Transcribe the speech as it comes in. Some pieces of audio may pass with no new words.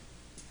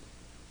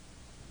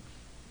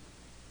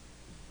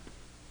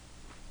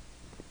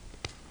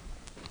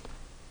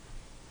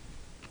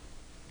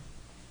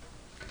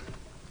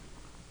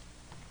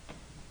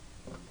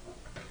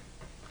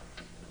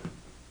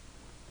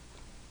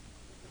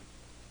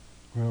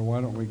Well,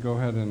 why don't we go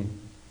ahead and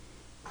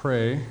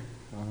pray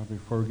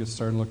before we get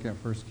started looking at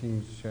 1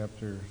 Kings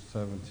chapter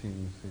 17 this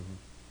evening.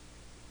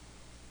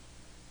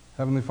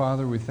 Heavenly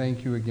Father, we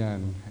thank you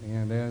again.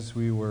 And as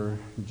we were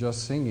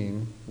just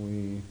singing,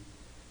 we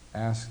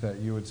ask that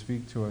you would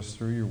speak to us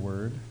through your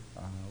word.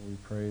 We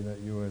pray that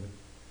you would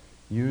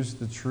use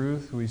the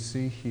truth we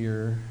see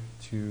here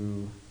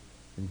to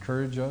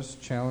encourage us,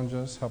 challenge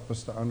us, help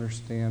us to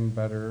understand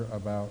better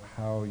about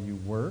how you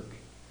work.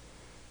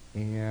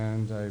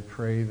 And I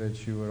pray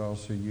that you would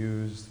also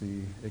use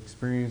the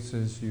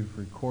experiences you've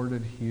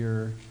recorded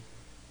here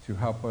to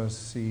help us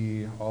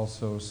see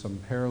also some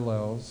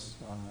parallels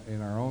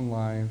in our own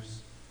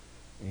lives,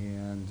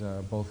 and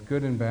both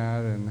good and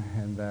bad,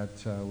 and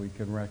that we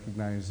can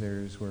recognize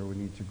areas where we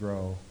need to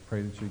grow.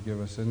 Pray that you give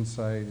us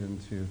insight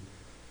into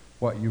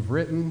what you've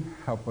written,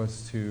 help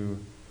us to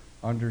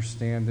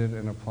understand it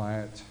and apply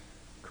it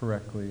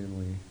correctly, and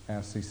we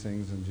ask these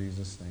things in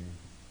Jesus'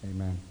 name.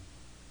 Amen.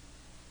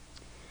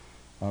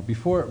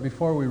 Before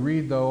we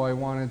read, though, I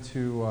wanted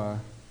to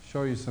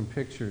show you some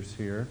pictures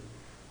here.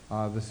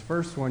 This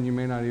first one, you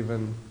may not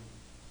even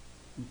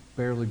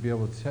barely be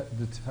able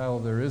to tell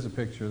there is a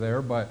picture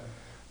there, but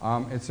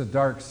it's a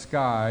dark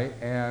sky,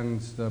 and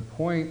the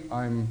point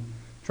I'm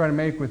trying to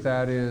make with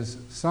that is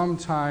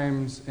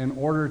sometimes in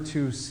order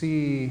to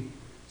see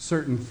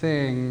certain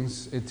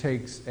things, it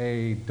takes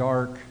a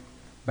dark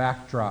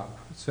backdrop.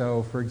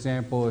 So, for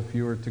example, if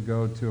you were to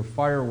go to a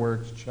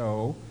fireworks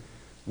show,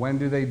 when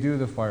do they do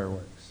the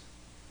fireworks?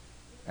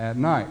 At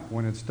night,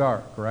 when it's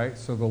dark, right?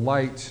 So the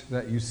light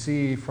that you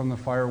see from the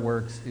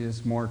fireworks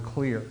is more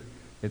clear.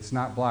 It's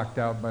not blocked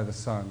out by the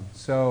sun.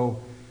 So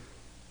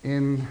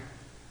in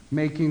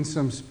making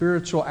some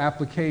spiritual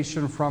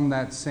application from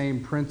that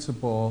same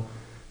principle,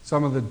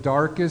 some of the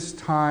darkest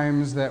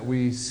times that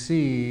we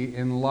see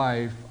in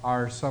life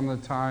are some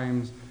of the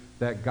times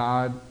that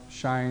God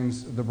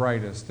shines the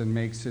brightest and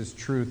makes his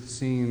truth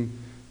seen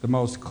the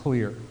most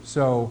clear.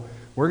 So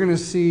we're going to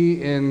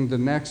see in the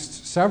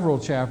next several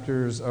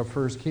chapters of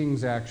 1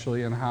 Kings,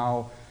 actually, and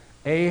how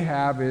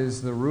Ahab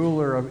is the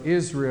ruler of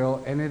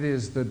Israel, and it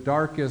is the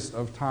darkest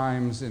of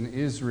times in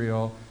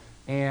Israel,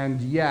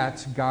 and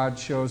yet God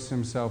shows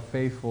himself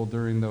faithful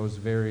during those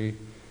very,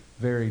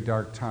 very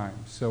dark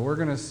times. So we're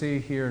going to see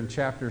here in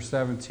chapter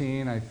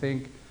 17, I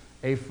think,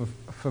 a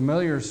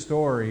familiar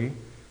story,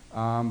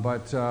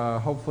 but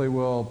hopefully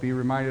we'll be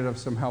reminded of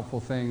some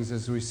helpful things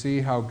as we see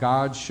how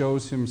God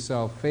shows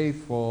himself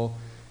faithful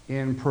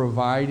in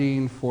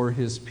providing for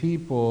his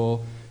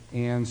people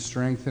and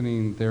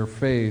strengthening their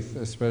faith,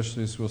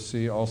 especially as we'll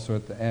see also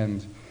at the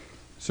end.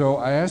 So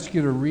I ask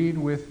you to read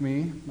with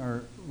me,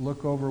 or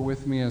look over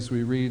with me as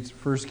we read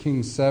 1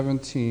 Kings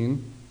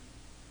 17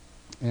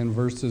 and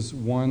verses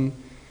 1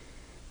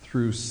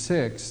 through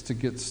 6 to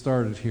get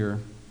started here.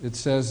 It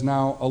says,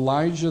 "Now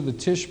Elijah the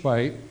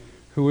Tishbite,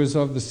 who is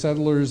of the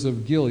settlers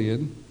of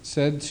Gilead,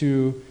 said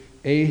to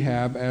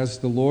Ahab, as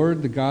the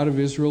Lord, the God of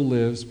Israel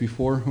lives,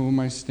 before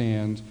whom I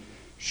stand,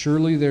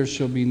 surely there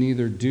shall be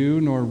neither dew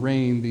nor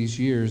rain these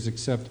years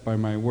except by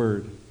my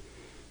word.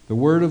 The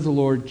word of the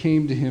Lord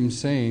came to him,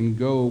 saying,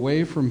 Go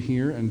away from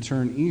here and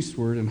turn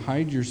eastward and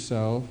hide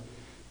yourself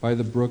by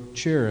the brook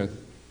Cherith,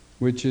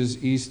 which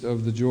is east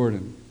of the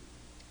Jordan.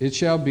 It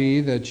shall be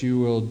that you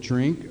will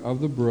drink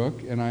of the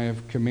brook, and I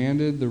have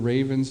commanded the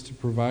ravens to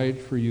provide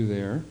for you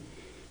there.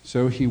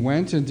 So he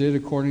went and did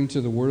according to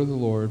the word of the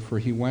Lord, for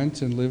he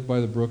went and lived by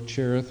the brook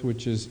Cherith,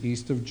 which is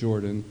east of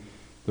Jordan.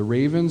 The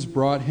ravens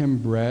brought him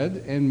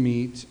bread and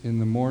meat in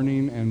the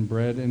morning, and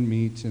bread and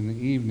meat in the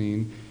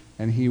evening,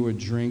 and he would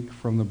drink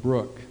from the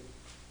brook."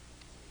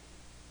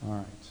 All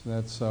right, so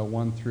that's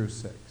 1 through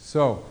 6.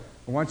 So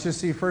I want you to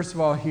see, first of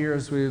all, here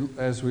as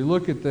we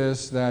look at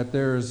this, that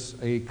there's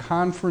a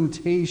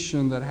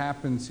confrontation that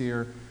happens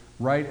here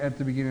right at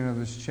the beginning of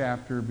this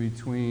chapter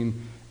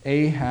between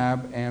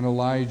Ahab and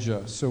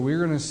Elijah. So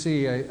we're going to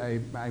see,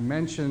 I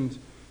mentioned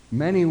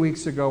many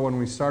weeks ago when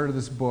we started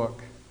this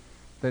book,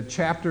 that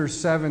chapter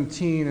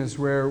 17 is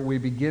where we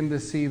begin to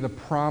see the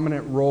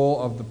prominent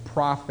role of the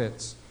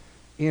prophets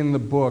in the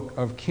book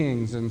of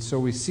Kings. And so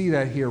we see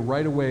that here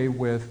right away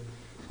with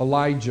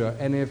Elijah.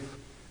 And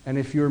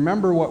if you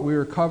remember what we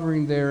were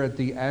covering there at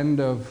the end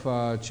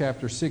of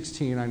chapter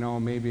 16, I know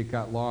maybe it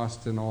got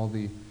lost in all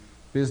the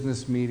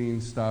business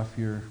meeting stuff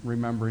you're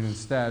remembering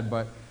instead,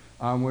 but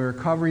we were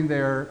covering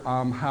there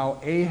how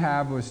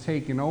Ahab was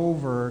taken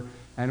over,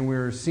 and we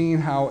were seeing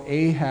how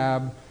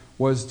Ahab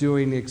was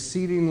doing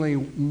exceedingly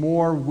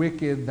more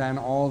wicked than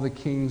all the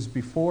kings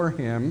before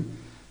him,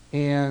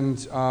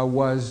 and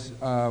was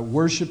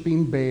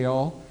worshiping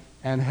Baal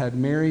and had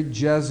married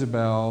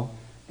Jezebel.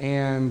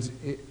 And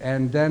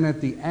then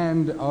at the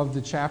end of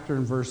the chapter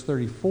in verse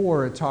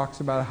 34, it talks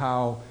about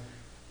how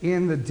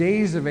in the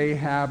days of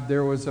Ahab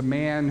there was a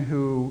man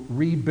who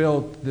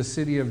rebuilt the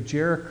city of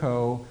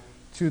Jericho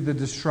to the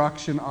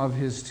destruction of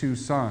his 2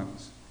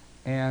 sons.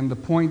 And the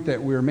point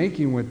that we're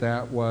making with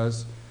that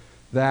was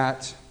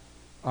that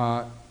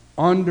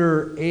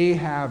under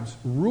Ahab's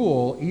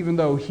rule, even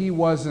though he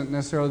wasn't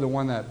necessarily the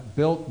one that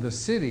built the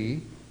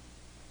city,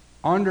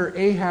 under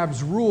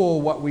Ahab's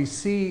rule, what we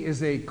see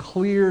is a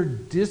clear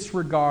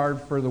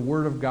disregard for the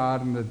word of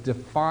God and the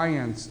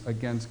defiance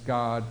against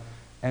God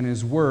and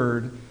his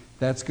word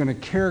that's going to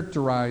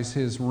characterize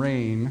his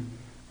reign,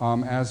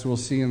 as we'll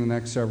see in the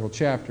next several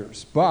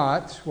chapters.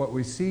 But what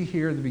we see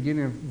here at the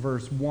beginning of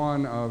verse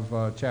 1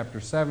 of chapter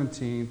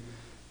 17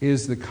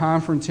 is the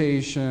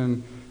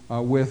confrontation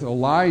with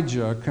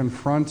Elijah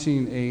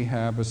confronting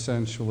Ahab,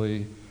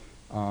 essentially,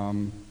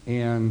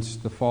 and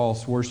the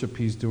false worship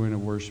he's doing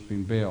of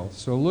worshiping Baal.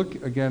 So look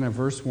again at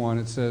verse 1.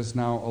 It says,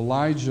 "Now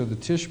Elijah the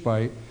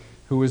Tishbite,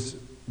 who is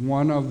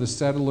one of the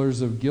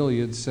settlers of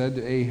Gilead, said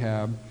to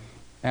Ahab,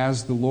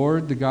 'As the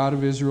Lord, the God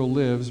of Israel,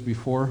 lives,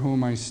 before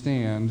whom I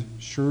stand,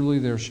 surely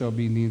there shall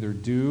be neither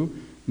dew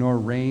nor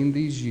rain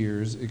these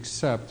years,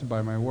 except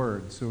by my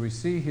word.'" So we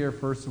see here,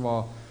 first of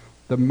all,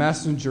 the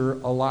messenger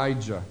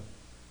Elijah.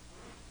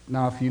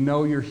 Now, if you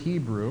know your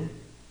Hebrew,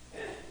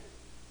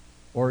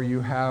 or you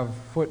have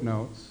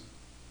footnotes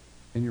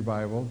in your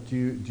Bible, do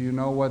you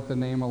know what the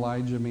name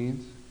Elijah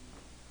means?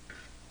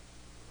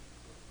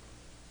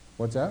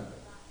 What's that?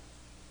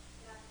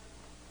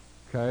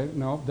 Okay,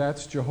 no,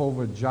 that's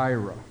Jehovah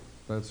Jireh.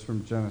 That's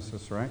from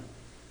Genesis, right?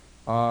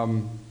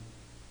 Do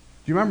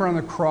you remember on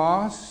the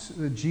cross,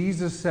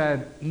 Jesus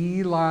said,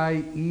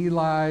 "Eli,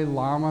 Eli,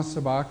 lama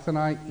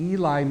sabachthani"?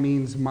 Eli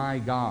means my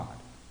God.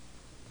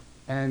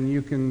 And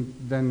you can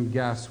then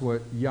guess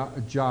what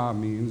Jah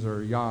means,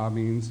 or Yah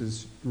means,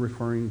 is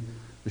referring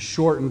the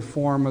shortened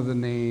form of the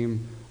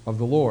name of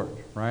the Lord,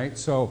 right?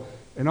 So,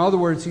 in other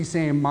words, he's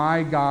saying,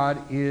 my God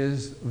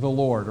is the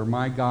Lord, or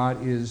my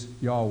God is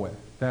Yahweh.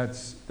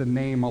 That's the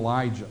name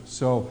Elijah.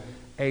 So,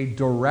 a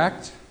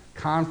direct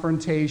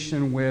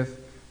confrontation with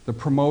the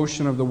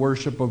promotion of the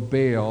worship of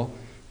Baal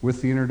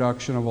with the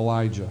introduction of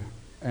Elijah.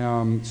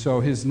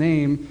 So his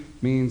name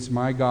means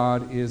my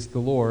God is the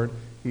Lord.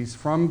 He's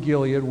from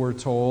Gilead, we're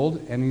told,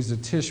 and he's a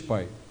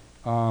Tishbite.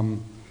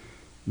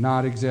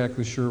 Not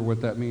exactly sure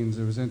what that means.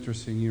 It was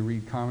interesting. You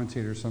read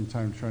commentators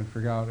sometimes trying to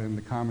figure out, and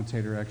the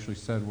commentator actually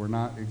said, we're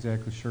not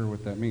exactly sure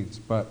what that means.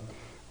 But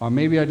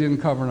maybe I didn't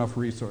cover enough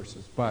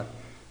resources. But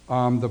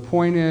the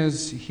point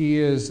is, he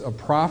is a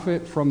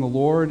prophet from the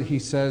Lord. He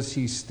says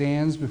he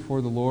stands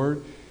before the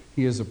Lord.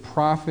 He is a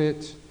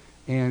prophet,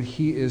 and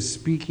he is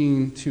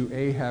speaking to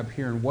Ahab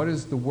here. And what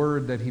is the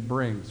word that he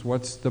brings?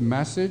 What's the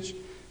message?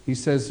 He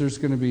says there's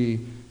going to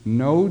be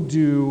no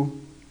dew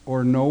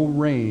or no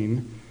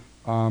rain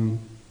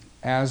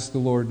as the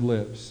Lord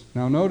lives.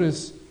 Now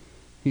notice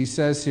he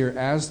says here,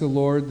 as the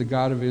Lord, the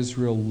God of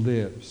Israel,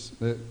 lives.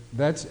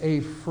 That's a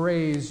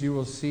phrase you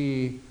will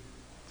see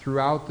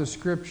throughout the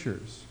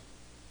Scriptures.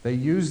 They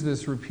use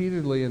this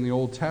repeatedly in the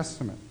Old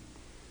Testament.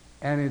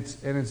 And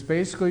it's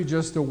basically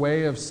just a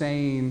way of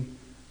saying,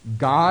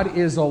 God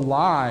is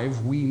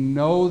alive. We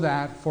know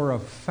that for a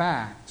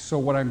fact. So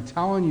what I'm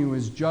telling you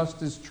is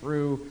just as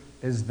true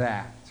as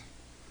that.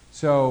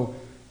 So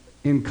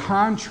in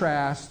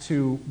contrast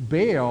to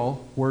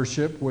Baal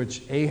worship,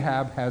 which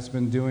Ahab has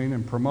been doing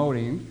and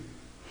promoting,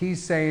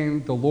 he's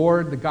saying the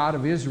Lord, the God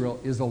of Israel,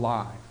 is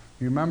alive.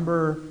 You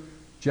remember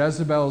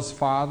Jezebel's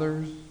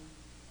father's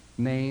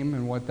name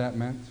and what that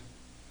meant?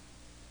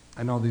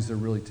 I know these are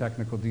really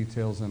technical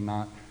details and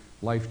not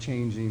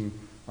life-changing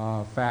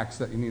facts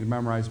that you need to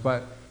memorize,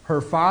 but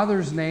her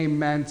father's name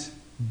meant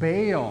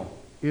Baal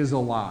is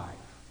alive.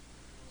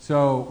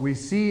 So we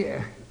see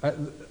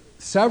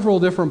several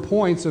different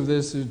points of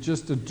this is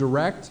just a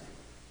direct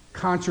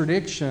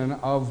contradiction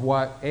of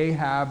what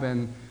Ahab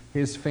and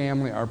his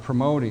family are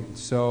promoting.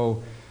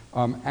 So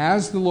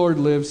as the Lord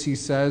lives, he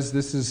says,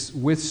 this is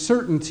with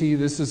certainty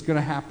this is going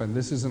to happen.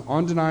 This is an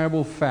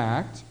undeniable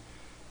fact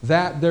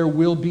that there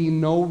will be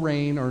no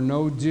rain or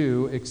no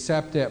dew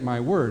except at my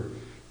word.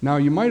 Now,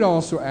 you might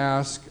also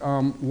ask,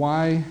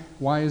 why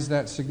is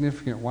that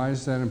significant? Why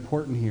is that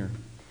important here?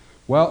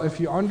 Well, if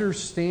you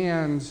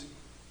understand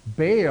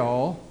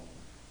Baal,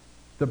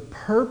 the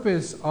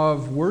purpose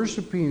of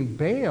worshiping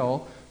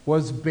Baal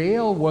was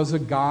a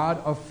god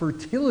of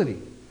fertility.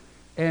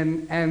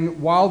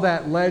 And while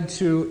that led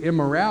to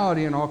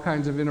immorality and all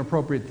kinds of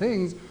inappropriate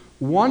things,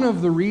 one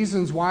of the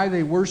reasons why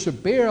they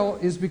worship Baal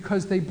is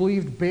because they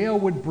believed Baal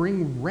would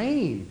bring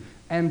rain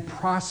and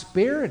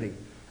prosperity.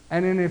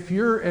 And then if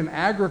you're an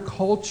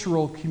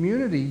agricultural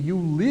community, you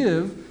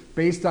live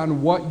based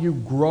on what you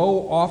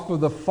grow off of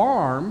the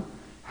farm.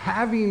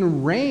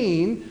 Having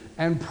rain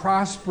and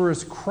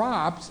prosperous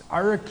crops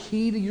are a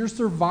key to your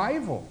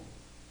survival.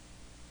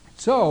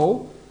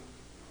 So,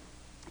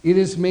 it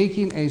is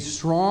making a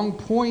strong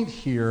point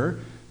here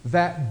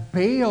that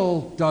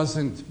Baal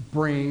doesn't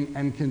bring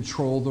and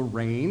control the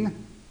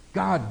rain.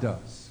 God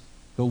does.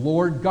 The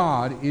Lord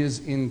God is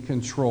in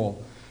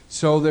control.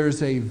 So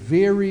there's a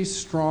very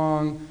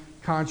strong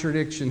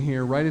contradiction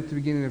here right at the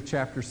beginning of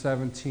chapter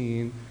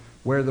 17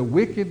 where the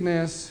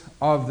wickedness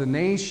of the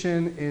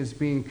nation is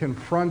being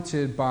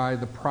confronted by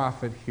the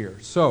prophet here.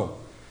 So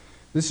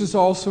this is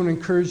also an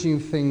encouraging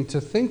thing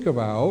to think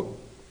about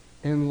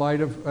in light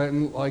of,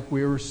 like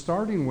we were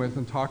starting with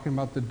and talking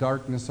about the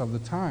darkness of the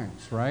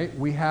times, right?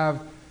 We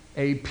have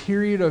a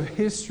period of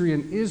history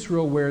in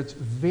Israel where it's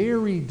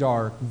very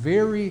dark,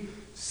 very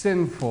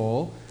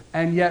sinful,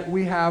 and yet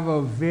we have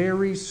a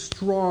very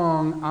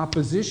strong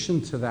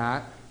opposition to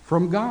that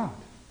from God.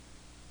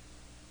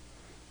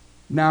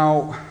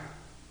 Now,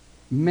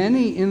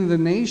 many in the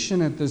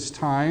nation at this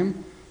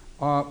time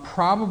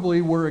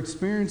probably were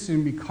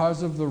experiencing,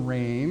 because of the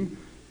rain,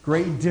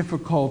 great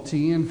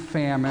difficulty and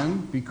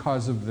famine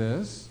because of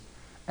this.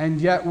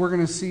 And yet we're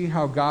going to see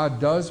how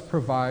God does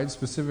provide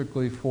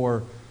specifically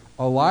for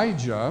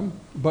Elijah,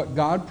 but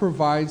God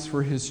provides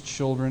for his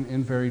children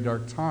in very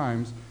dark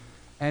times.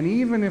 And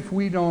even if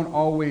we don't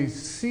always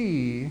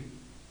see,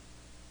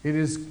 it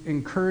is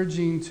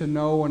encouraging to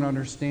know and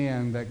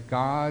understand that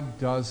God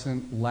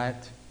doesn't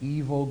let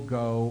evil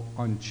go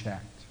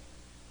unchecked.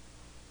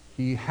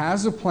 He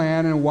has a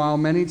plan, and while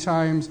many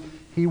times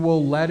he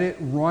will let it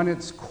run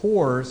its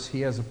course,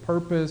 he has a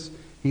purpose,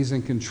 he's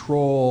in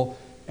control,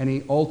 and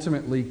he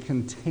ultimately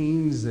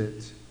contains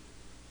it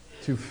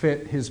to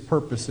fit his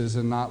purposes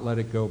and not let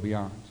it go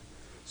beyond.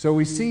 So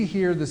we see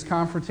here this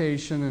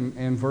confrontation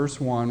in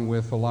verse 1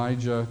 with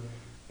Elijah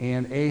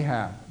and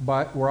Ahab.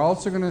 But we're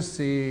also going to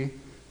see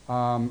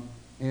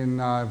in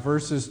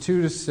verses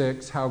 2 to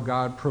 6 how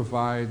God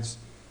provides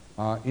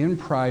in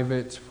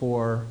private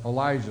for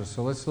Elijah.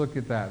 So let's look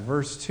at that.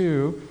 Verse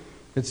 2,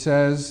 it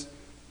says,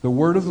 "The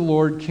word of the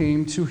Lord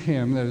came to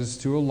him," that is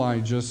to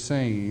Elijah,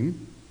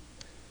 saying,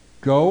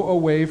 "Go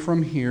away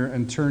from here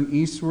and turn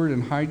eastward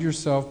and hide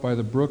yourself by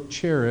the brook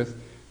Cherith,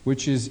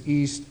 which is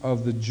east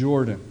of the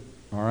Jordan."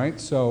 All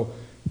right, so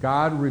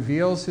God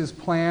reveals his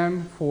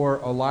plan for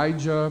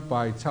Elijah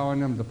by telling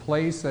him the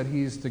place that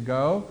he's to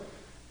go.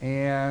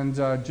 And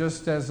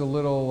just as a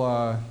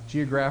little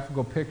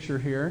geographical picture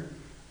here,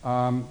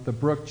 the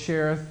brook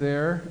Cherith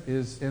there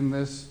is in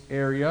this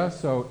area,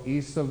 so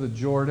east of the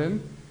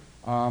Jordan,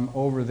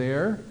 over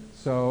there,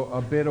 so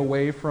a bit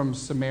away from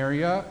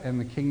Samaria and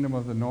the kingdom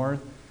of the north.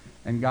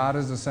 And God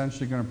is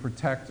essentially going to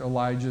protect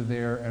Elijah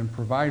there and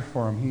provide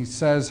for him. He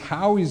says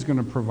how he's going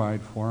to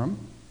provide for him.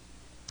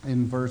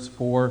 In verse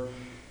 4,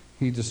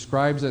 he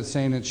describes it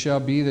saying, "It shall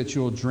be that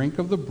you will drink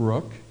of the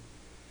brook,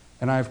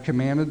 and I have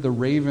commanded the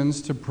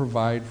ravens to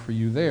provide for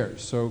you there."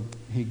 So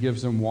he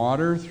gives him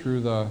water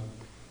through the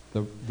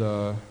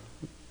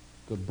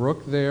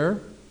brook there,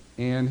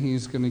 and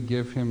he's going to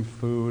give him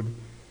food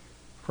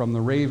from the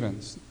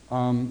ravens.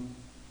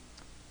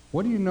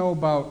 What do you know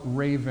about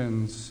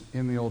ravens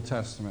in the Old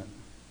Testament?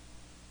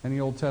 Any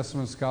Old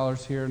Testament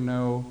scholars here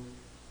know,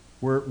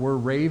 were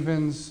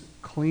ravens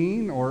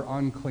clean or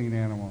unclean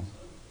animals?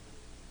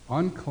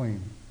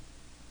 Unclean.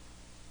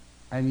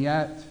 And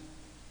yet,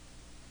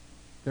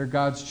 they're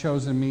God's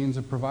chosen means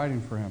of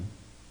providing for him.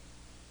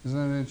 Isn't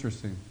that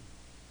interesting?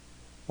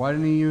 Why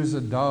didn't he use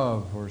a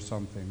dove or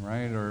something,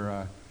 right?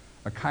 Or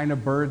a kind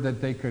of bird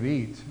that they could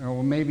eat?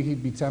 Well, maybe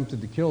he'd be tempted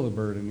to kill the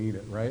bird and eat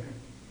it, right?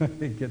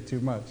 He'd get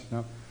too much.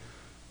 No,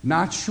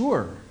 not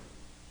sure.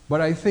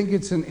 But I think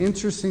it's an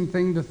interesting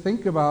thing to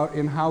think about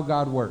in how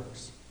God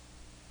works.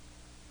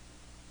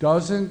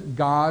 Doesn't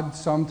God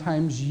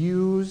sometimes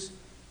use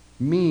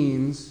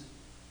means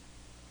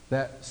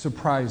that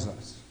surprise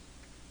us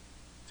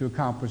to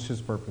accomplish his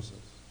purposes?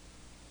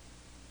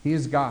 He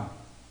is God.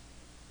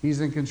 He's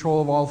in control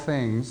of all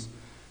things,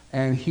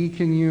 and he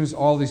can use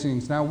all these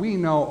things. Now, we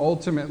know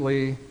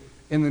ultimately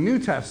in the New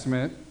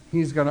Testament,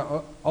 he's going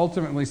to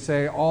ultimately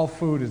say all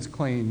food is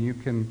clean. You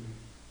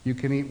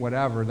can eat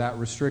whatever. That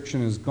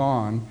restriction is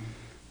gone.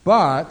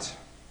 But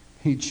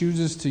he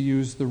chooses to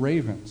use the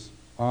ravens,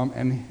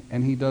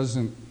 and he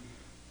doesn't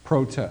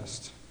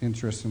protest,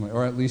 interestingly,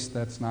 or at least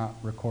that's not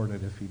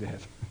recorded if he did.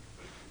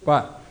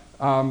 But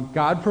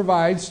God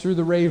provides through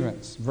the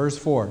ravens. Verse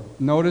 4.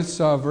 Notice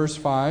verse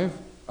 5.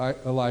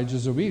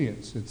 Elijah's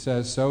obedience. It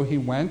says, "So he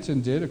went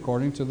and did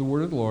according to the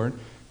word of the Lord,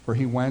 for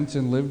he went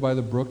and lived by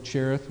the brook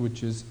Cherith,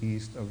 which is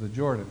east of the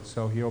Jordan."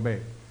 So he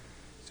obeyed.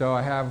 So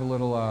I have a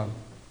little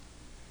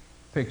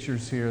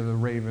pictures here, the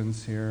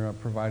ravens here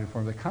provided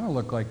for him. They kind of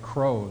look like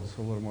crows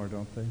a little more,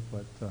 don't they?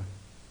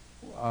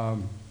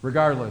 But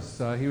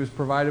regardless, he was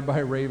provided by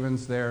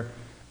ravens there,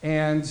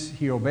 and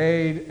he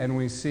obeyed. And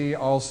we see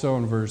also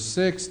in verse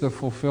 6 the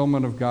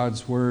fulfillment of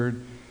God's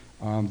word,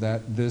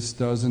 that this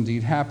does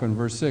indeed happen.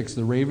 Verse 6,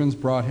 "The ravens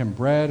brought him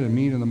bread and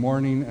meat in the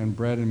morning, and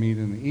bread and meat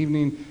in the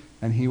evening,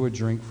 and he would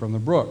drink from the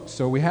brook."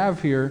 So we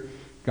have here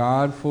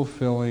God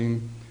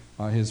fulfilling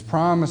his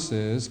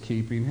promises,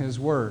 keeping his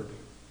word,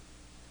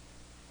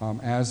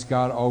 as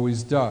God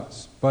always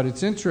does. But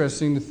it's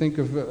interesting to think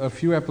of a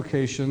few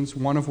applications,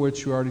 one of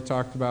which we already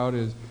talked about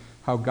is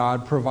how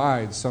God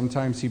provides.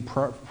 Sometimes he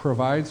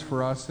provides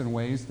for us in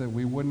ways that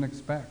we wouldn't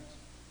expect.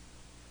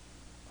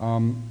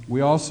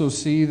 We also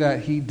see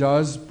that he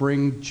does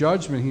bring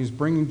judgment. He's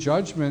bringing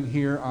judgment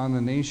here on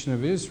the nation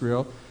of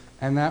Israel,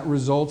 and that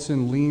results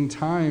in lean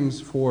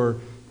times for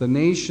the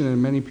nation and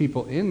many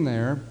people in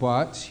there,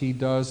 but he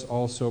does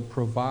also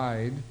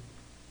provide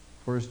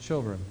for his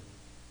children.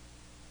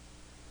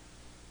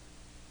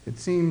 It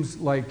seems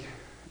like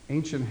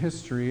ancient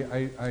history.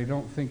 I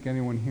don't think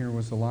anyone here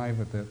was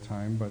alive at that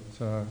time, but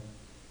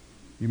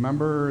You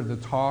remember the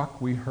talk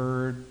we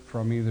heard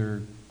from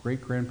either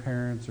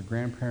great-grandparents or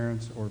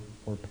grandparents or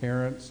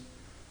parents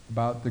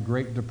about the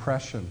Great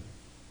Depression?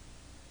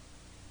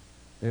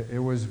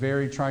 It was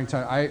very trying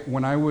time.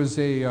 When I was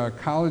a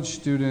college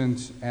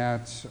student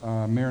at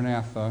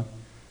Maranatha,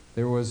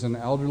 there was an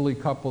elderly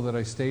couple that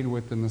I stayed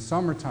with in the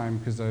summertime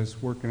because I was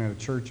working at a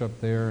church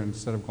up there.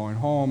 Instead of going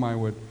home, I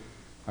would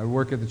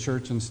work at the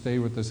church and stay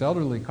with this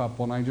elderly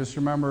couple. And I just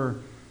remember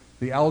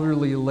the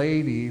elderly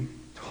lady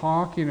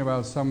talking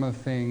about some of the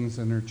things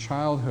in her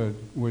childhood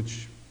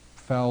which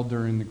fell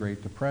during the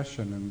Great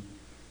Depression. And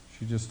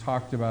she just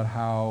talked about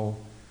how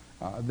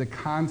the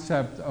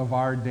concept of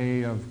our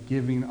day of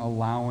giving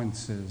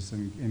allowances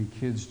and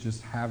kids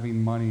just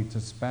having money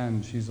to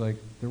spend, she's like,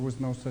 there was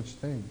no such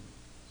thing.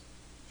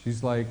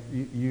 She's like,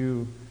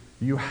 you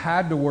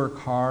had to work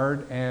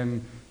hard,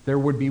 and there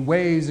would be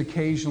ways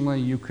occasionally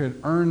you could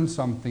earn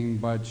something,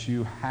 but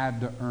you had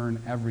to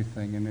earn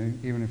everything,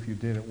 and even if you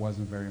did, it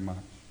wasn't very much.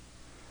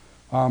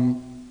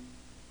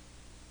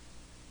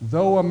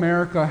 Though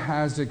America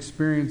has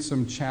experienced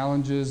some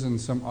challenges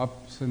and some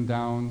ups and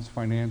downs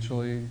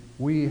financially,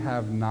 we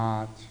have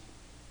not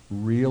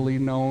really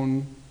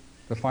known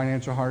the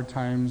financial hard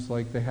times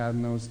like they had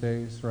in those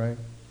days, right?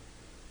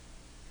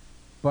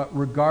 But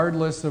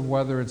regardless of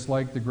whether it's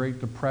like the Great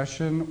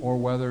Depression or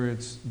whether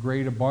it's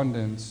great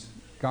abundance,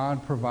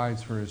 God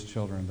provides for his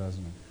children,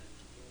 doesn't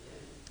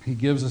he? He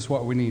gives us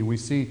what we need. We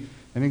see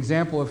an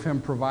example of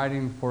him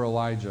providing for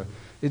Elijah.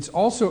 It's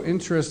also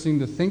interesting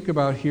to think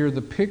about here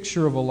the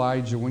picture of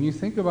Elijah. When you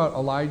think about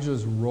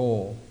Elijah's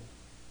role,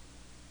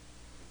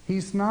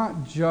 he's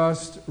not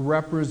just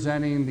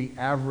representing the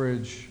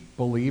average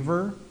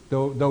believer,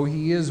 though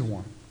he is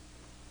one.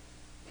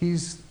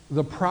 He's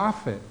the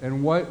prophet.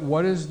 And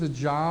what is the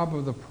job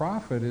of the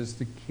prophet is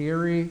to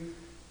carry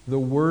the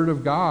word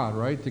of God,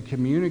 right? To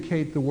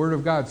communicate the word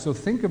of God. So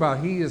think about,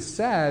 he has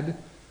said,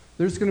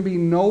 there's going to be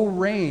no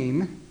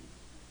rain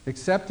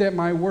except at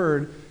my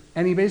word.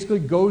 And he basically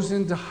goes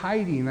into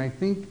hiding. I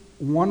think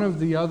one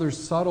of the other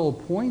subtle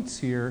points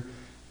here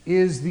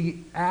is the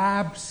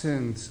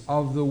absence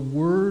of the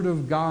word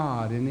of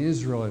God in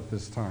Israel at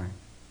this time.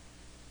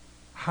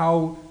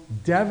 How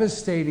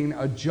devastating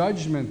a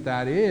judgment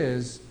that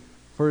is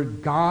for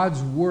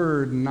God's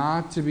word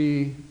not to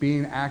be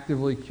being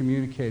actively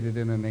communicated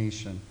in a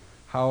nation.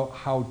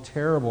 How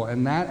terrible.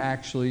 And that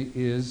actually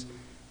is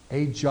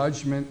a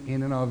judgment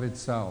in and of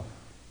itself.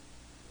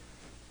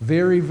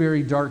 Very,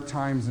 very dark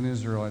times in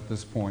Israel at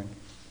this point.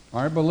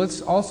 All right, but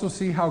let's also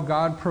see how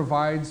God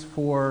provides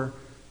for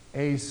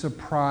a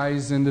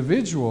surprise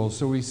individual.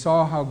 So we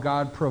saw how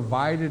God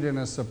provided in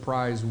a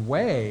surprise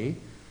way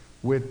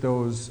with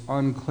those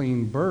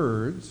unclean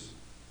birds.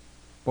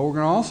 But we're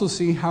going to also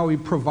see how he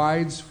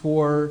provides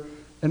for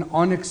an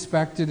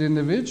unexpected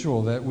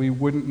individual that we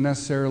wouldn't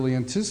necessarily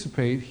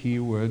anticipate he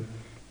would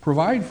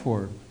provide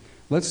for.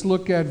 Let's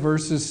look at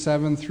verses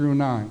 7 through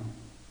 9.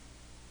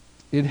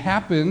 It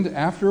happened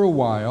after a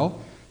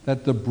while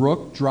that the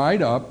brook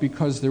dried up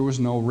because there was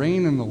no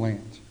rain in the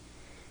land.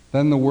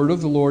 Then the word of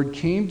the Lord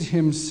came to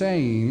him,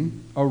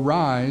 saying,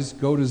 Arise,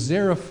 go to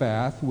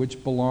Zarephath,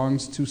 which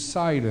belongs to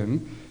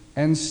Sidon,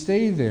 and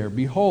stay there.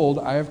 Behold,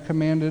 I have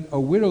commanded a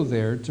widow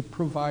there to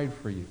provide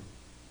for you.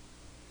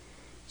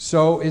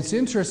 So it's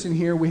interesting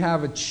here, we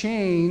have a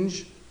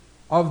change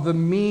of the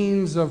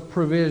means of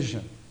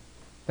provision.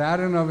 That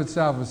in and of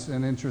itself is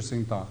an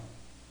interesting thought.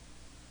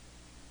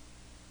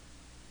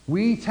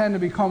 We tend to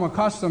become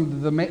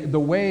accustomed to the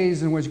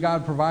ways in which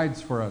God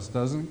provides for us,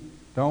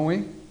 don't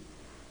we?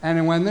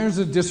 And when there's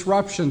a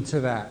disruption to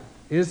that,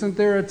 isn't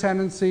there a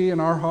tendency in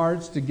our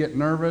hearts to get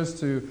nervous,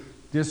 to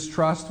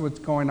distrust what's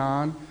going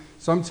on?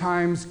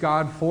 Sometimes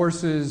God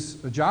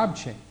forces a job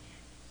change.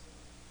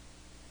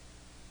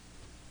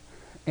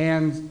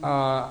 And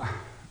I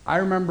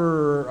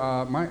remember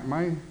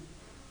I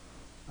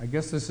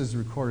guess this is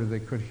recorded, they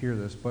could hear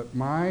this, but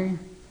my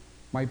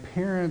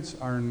parents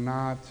are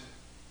not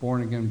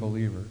born-again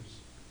believers.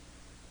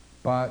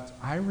 But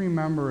I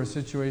remember a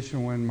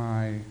situation when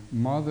my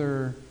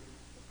mother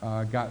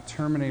got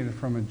terminated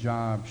from a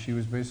job. She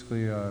was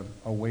basically a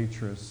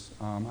waitress.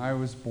 I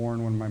was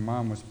born when my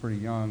mom was pretty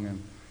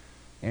young,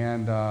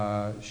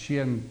 and she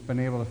hadn't been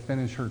able to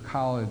finish her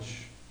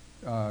college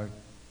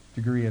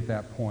degree at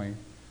that point.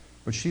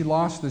 But she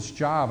lost this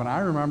job, and I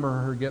remember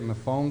her getting the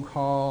phone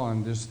call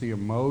and just the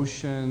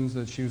emotions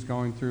that she was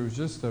going through. It was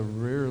just a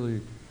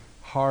really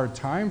hard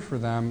time for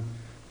them.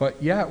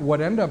 But yet,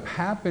 what ended up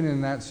happening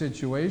in that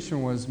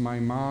situation was my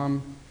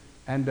mom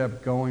ended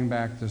up going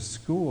back to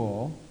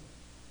school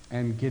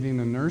and getting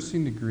a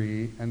nursing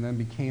degree, and then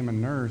became a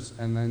nurse,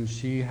 and then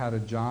she had a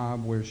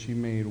job where she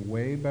made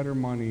way better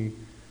money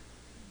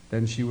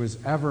than she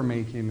was ever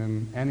making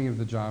in any of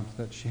the jobs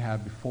that she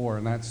had before.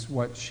 And that's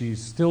what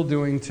she's still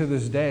doing to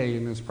this day,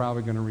 and is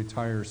probably going to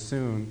retire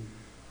soon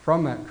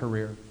from that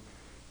career.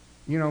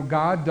 You know,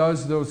 God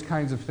does those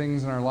kinds of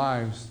things in our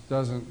lives,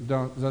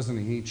 doesn't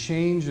he? He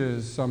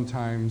changes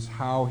sometimes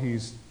how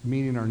he's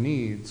meeting our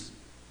needs.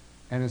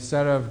 And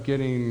instead of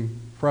getting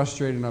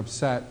frustrated and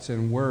upset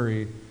and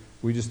worried,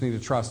 We just need to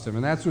trust him.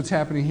 And that's what's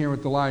happening here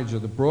with Elijah.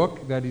 The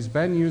brook that he's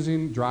been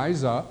using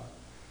dries up,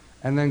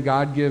 and then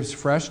God gives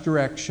fresh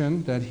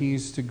direction that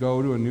he's to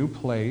go to a new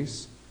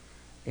place.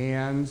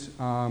 And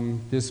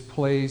this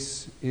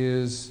place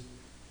is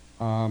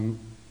a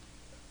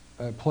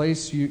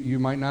place you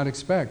might not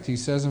expect. He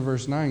says in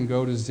verse 9,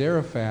 "Go to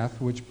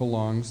Zarephath, which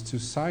belongs to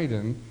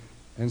Sidon,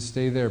 and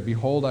stay there.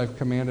 Behold, I've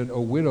commanded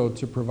a widow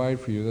to provide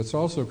for you." That's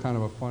also kind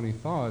of a funny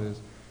thought, is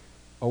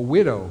a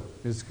widow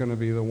is going to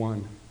be the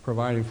one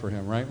providing for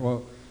him, right?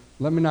 Well,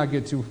 let me not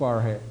get too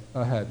far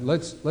ahead.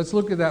 Let's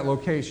look at that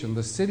location,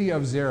 the city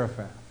of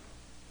Zarephath.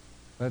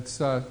 Let's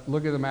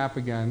look at the map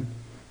again.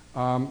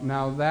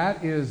 Now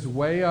that is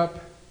way up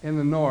in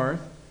the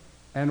north,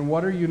 and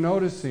what are you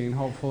noticing,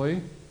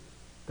 hopefully?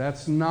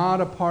 That's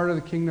not a part of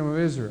the kingdom of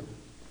Israel,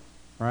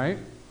 right?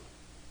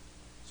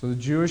 So the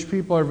Jewish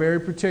people are very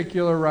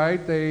particular,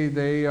 right?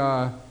 They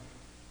are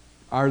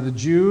the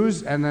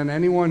Jews, and then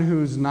anyone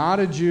who's not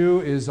a Jew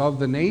is of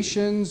the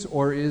nations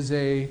or is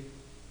a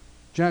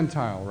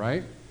Gentile,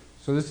 right?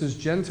 So this is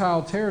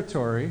Gentile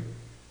territory.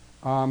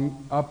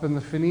 Up in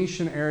the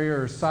Phoenician area,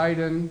 or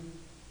Sidon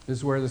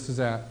is where this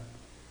is at.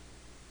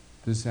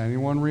 Does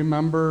anyone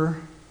remember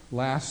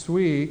last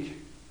week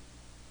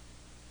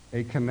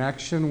a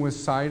connection with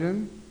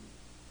Sidon?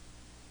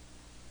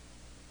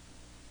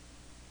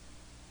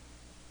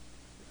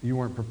 You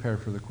weren't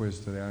prepared for the quiz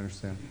today, I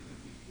understand.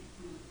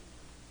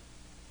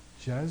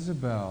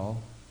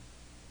 Jezebel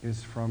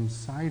is from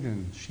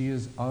Sidon. She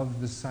is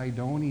of the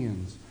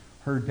Sidonians.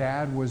 Her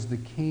dad was the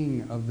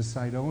king of the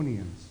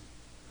Sidonians.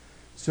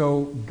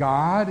 So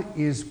God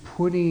is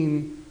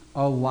putting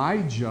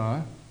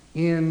Elijah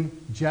in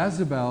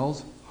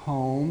Jezebel's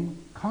home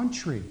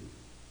country.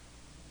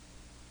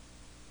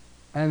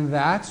 And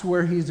that's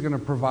where he's going to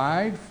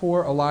provide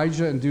for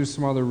Elijah and do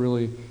some other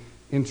really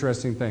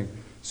interesting things.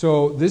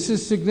 So this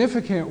is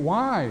significant.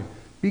 Why?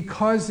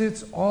 Because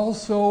it's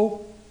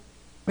also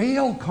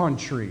Baal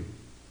country.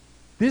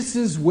 This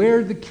is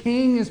where the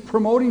king is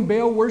promoting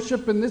Baal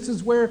worship, and this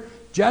is where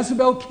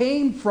Jezebel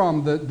came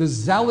from, the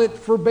zealot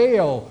for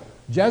Baal.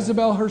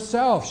 Jezebel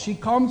herself, she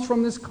comes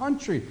from this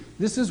country.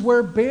 This is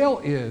where Baal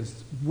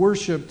is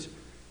worshipped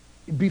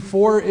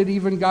before it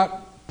even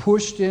got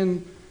pushed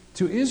in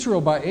to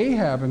Israel by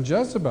Ahab and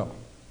Jezebel.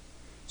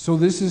 So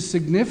this is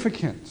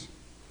significant.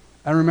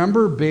 And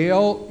remember,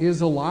 Baal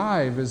is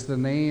alive is the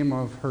name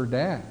of her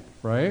dad,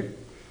 right?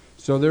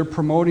 So they're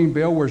promoting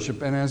Baal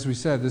worship. And as we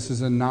said, this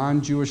is a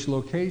non-Jewish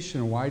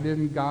location. Why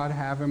didn't God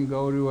have him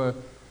go to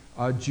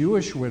a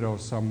Jewish widow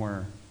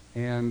somewhere?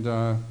 And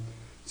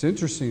it's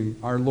interesting.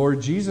 Our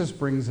Lord Jesus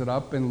brings it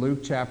up in Luke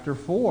chapter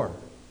 4.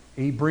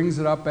 He brings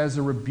it up as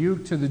a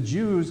rebuke to the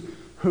Jews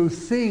who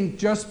think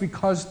just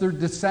because they're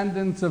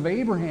descendants of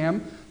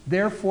Abraham,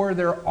 therefore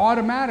they're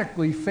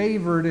automatically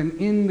favored and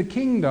in the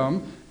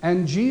kingdom.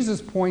 And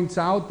Jesus points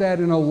out that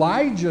in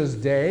Elijah's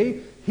day,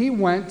 he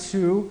went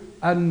to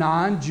a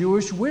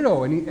non-Jewish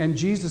widow. And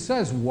Jesus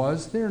says,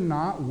 was there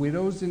not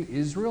widows in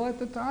Israel at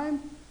the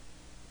time?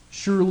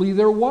 Surely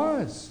there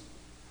was.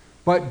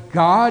 But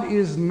God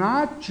is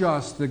not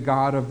just the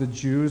God of the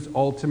Jews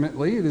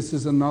ultimately. This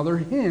is another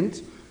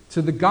hint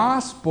to the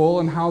gospel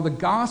and how the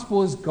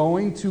gospel is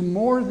going to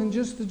more than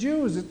just the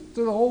Jews, it's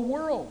to the whole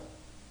world.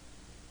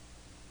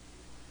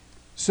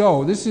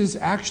 So this is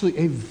actually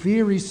a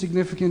very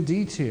significant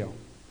detail.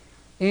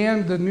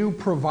 And the new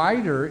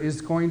provider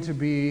is going to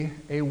be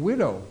a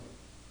widow.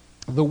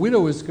 The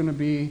widow is going to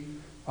be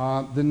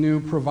the new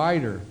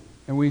provider.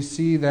 And we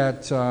see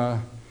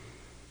that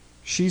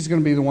she's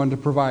going to be the one to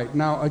provide.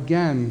 Now,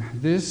 again,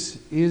 this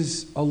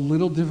is a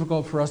little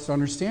difficult for us to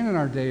understand in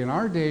our day. In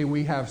our day,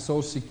 we have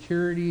Social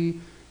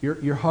Security.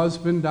 Your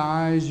husband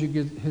dies, you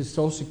get his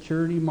Social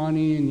Security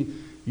money,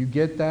 and you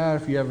get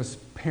that. If you have a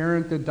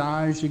parent that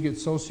dies, you get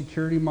Social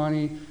Security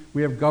money.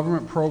 We have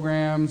government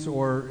programs,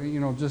 or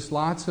just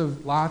lots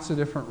of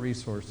different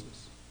resources.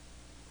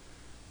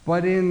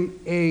 But in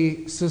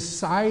a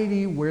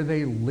society where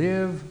they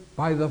live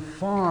by the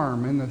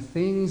farm and the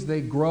things they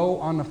grow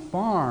on the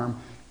farm,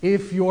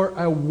 if you're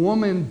a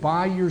woman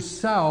by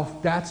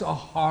yourself, that's a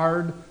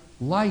hard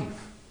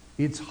life.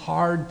 It's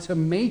hard to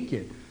make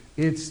it.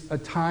 It's a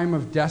time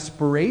of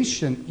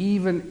desperation,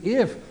 even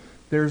if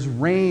there's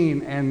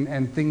rain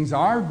and things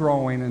are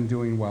growing and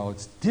doing well.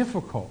 It's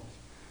difficult.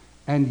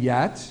 And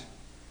yet,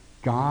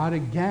 God,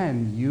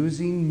 again,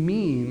 using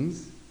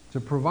means to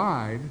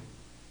provide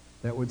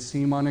that would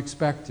seem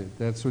unexpected.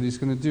 That's what he's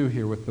going to do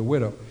here with the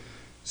widow.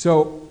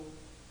 So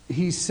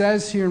he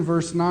says here in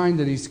verse 9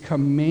 that he's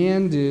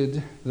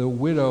commanded the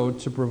widow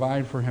to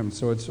provide for him.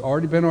 So it's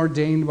already been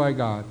ordained by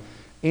God.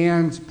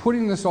 And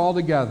putting this all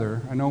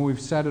together, I know we've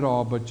said it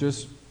all, but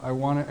just I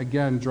want to,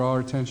 again, draw our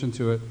attention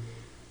to it.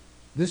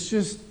 This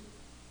just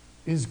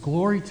is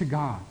glory to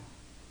God.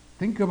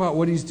 Think about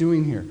what he's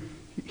doing here.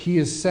 He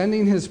is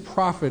sending his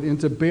prophet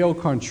into Baal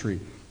country.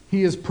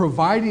 He is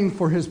providing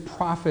for his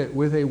prophet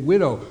with a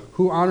widow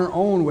who on her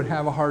own would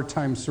have a hard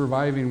time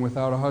surviving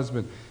without a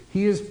husband.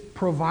 He is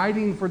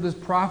providing for this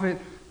prophet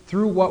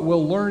through what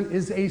we'll learn,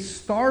 is a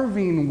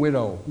starving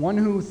widow, one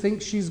who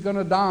thinks she's going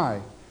to die,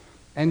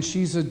 and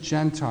she's a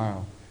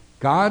Gentile.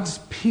 God's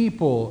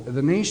people,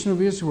 the nation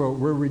of Israel,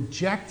 were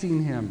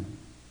rejecting him,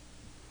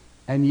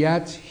 and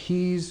yet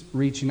he's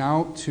reaching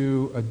out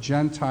to a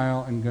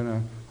Gentile and going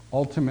to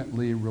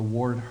ultimately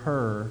reward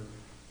her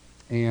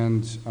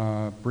and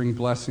bring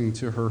blessing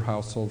to her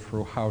household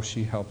for how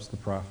she helps the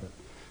prophet.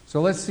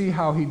 So let's see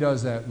how he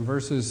does that. In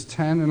verses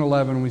 10 and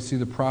 11, we see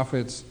the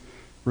prophet's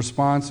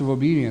response of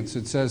obedience.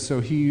 It says, "So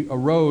he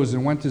arose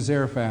and went to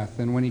Zarephath,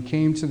 and when he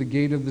came to the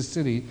gate of the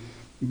city,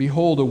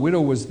 behold, a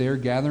widow was there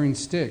gathering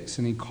sticks,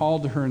 and he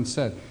called to her and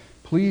said,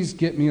 'Please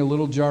get me a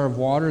little jar of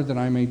water that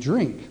I may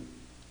drink.'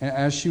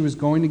 As she was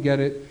going to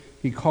get it,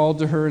 he called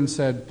to her and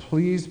said,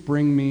 'Please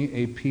bring me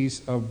a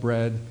piece of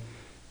bread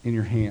in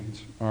your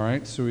hand.'" All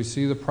right, so we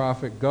see the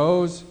prophet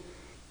goes,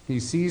 he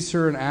sees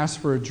her and asks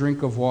for a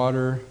drink of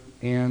water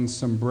and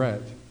some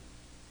bread.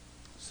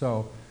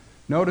 So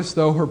notice,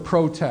 though, her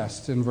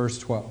protest in verse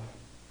 12.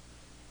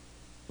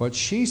 "But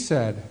she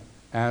said,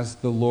 'As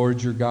the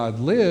Lord your God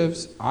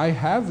lives, I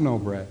have no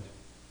bread.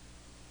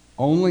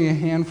 Only a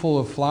handful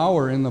of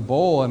flour in the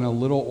bowl and a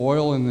little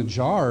oil in the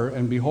jar.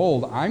 And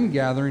behold, I'm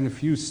gathering a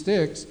few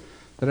sticks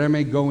that I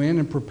may go in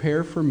and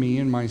prepare for me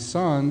and my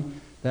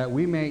son, that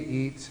we may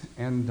eat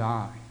and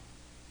die.'"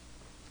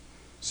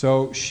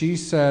 So she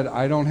said,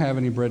 "I don't have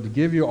any bread to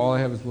give you. All I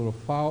have is a little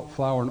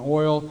flour and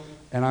oil,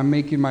 and I'm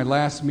making my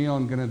last meal.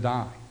 I'm going to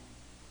die.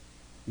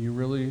 You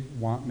really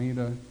want me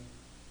to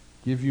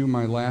give you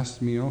my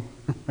last meal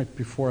right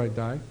before I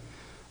die?"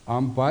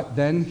 But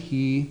then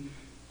he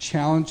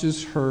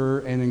challenges her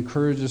and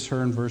encourages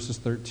her in verses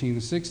 13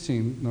 and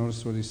 16.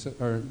 Notice what he said,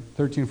 or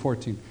 13 and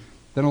 14.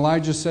 "Then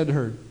Elijah said to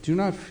her, 'Do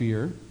not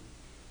fear.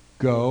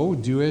 Go,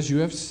 do as you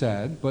have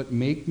said, but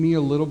make me a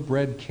little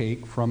bread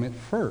cake from it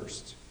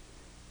first,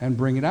 and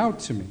bring it out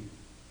to me.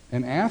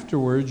 And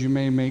afterwards you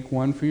may make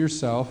one for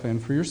yourself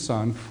and for your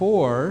son.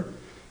 For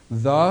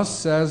thus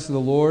says the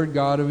Lord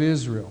God of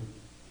Israel,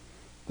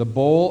 the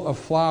bowl of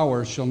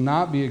flour shall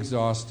not be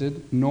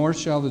exhausted, nor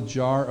shall the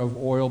jar of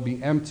oil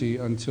be empty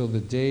until the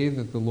day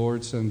that the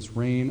Lord sends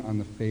rain on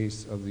the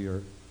face of the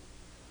earth.'"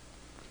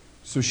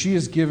 So she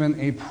is given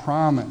a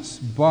promise,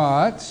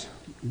 but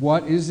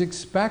what is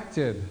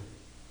expected?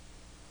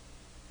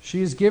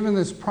 She is given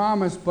this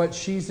promise, but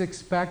she's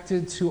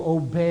expected to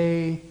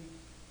obey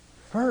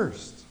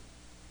first.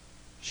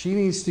 She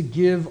needs to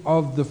give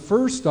of the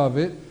first of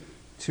it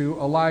to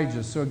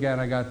Elijah. So again,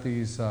 I got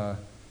these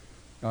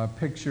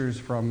pictures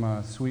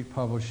from Sweet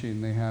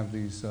Publishing. They have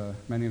these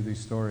many of these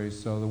stories.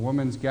 So the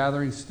woman's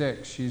gathering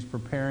sticks. She's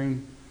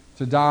preparing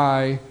to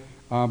die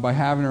by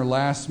having her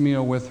last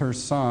meal with her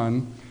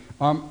son.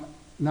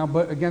 Now,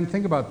 but again,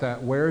 think about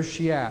that. Where is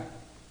she at?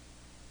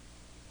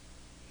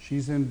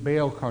 She's in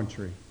Baal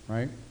country,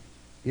 right?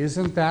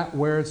 Isn't that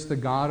where it's the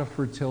God of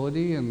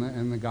fertility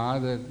and the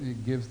God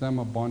that gives them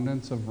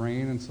abundance of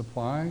rain and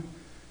supply?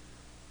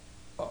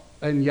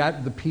 And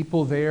yet the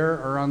people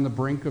there are on the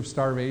brink of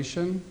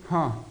starvation?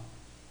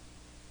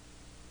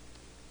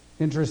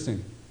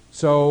 Interesting.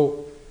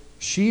 So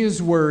she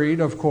is worried,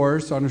 of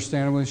course,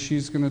 understandably,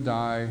 she's going to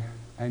die,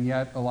 and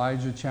yet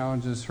Elijah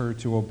challenges her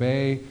to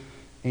obey.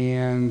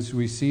 And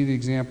we see the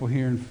example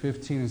here in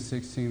 15 and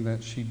 16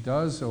 that she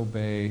does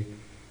obey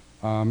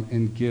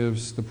and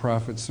gives the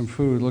prophet some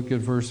food. Look at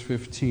verse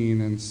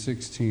 15 and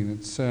 16.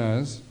 It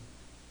says,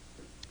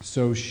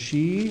 "So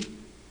she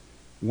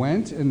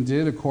went and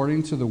did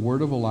according to the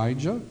word of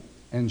Elijah,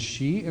 and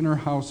she and her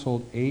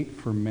household ate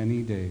for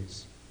many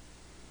days."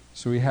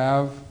 So we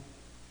have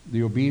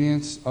the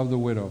obedience of the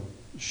widow.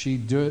 She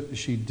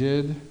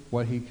did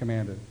what he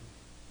commanded.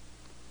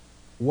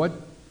 What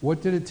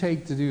did it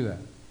take to do that?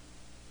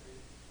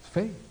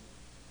 Faith.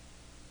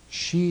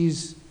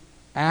 She's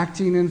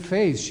acting in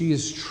faith. She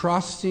is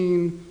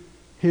trusting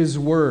his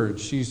word.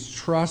 She's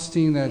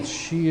trusting that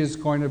she is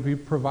going to be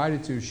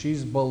provided to.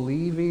 She's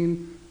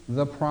believing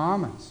the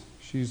promise.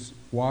 She's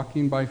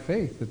walking by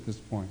faith at this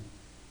point.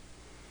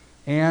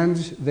 And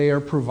they are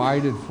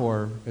provided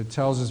for. It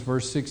tells us,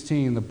 verse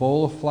 16, "The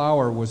bowl of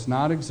flour was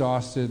not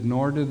exhausted,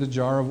 nor did the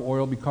jar of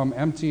oil become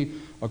empty,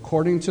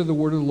 according to the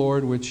word of the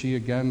Lord, which he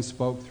again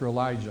spoke through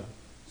Elijah."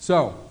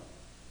 So,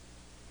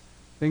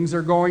 things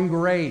are going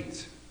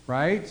great,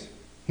 right?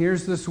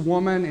 Here's this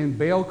woman in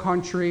Baal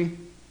country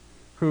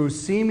who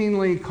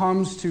seemingly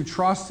comes to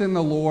trust in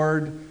the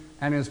Lord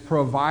and is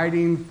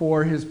providing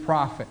for his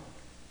prophet.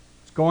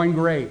 It's going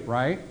great,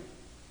 right?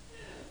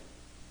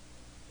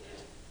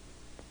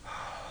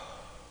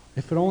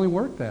 If it only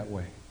worked that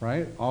way,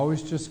 right?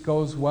 Always just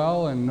goes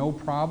well and no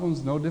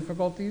problems, no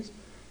difficulties.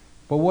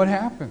 But what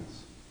happens?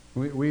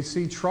 We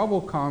see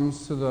trouble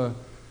comes to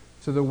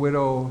the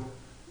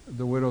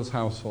widow's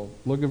household.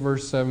 Look at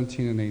verse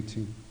 17 and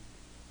 18.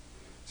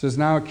 It says,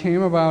 "Now it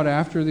came about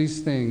after these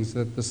things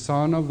that the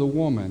son of the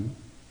woman,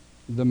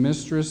 the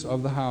mistress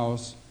of the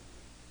house,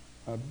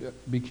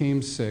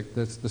 became sick."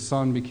 That's the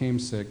son became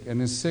sick. "And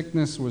his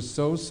sickness was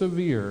so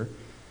severe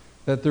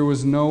that there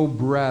was no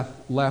breath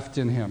left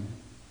in him."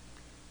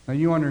 Now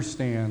you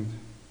understand,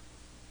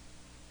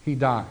 he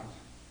died,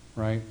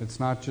 right? It's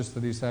not just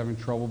that he's having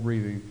trouble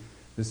breathing.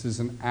 This is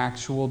an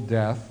actual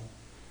death.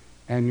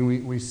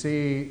 And we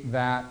see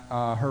that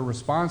her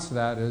response to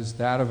that is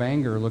that of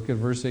anger. Look at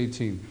verse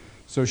 18.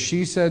 So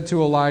she said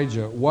to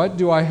Elijah, "What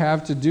do I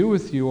have to do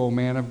with you, O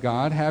man of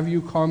God? Have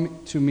you come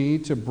to me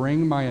to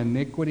bring my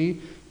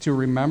iniquity to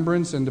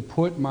remembrance and to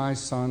put my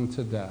son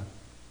to death?"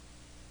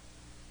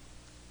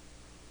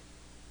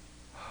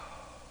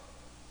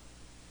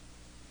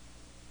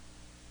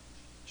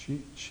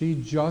 She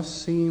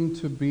just seemed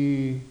to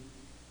be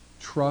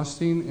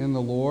trusting in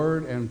the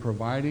Lord and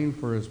providing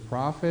for his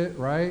prophet,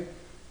 right?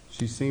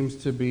 She seems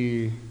to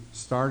be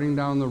starting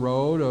down the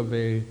road of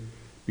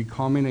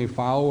becoming a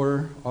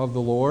follower of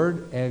the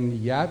Lord, and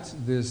yet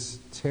this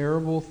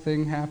terrible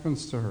thing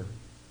happens to her.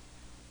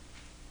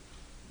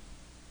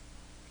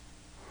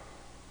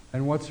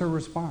 And what's her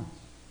response?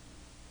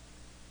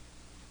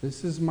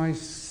 This is my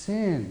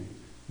sin.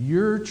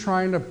 You're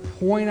trying to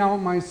point out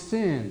my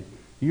sin.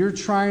 You're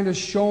trying to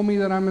show me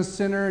that I'm a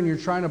sinner, and you're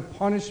trying to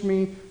punish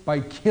me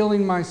by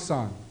killing my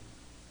son.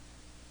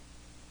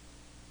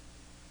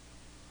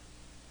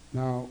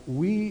 Now,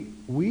 we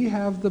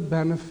have the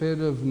benefit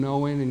of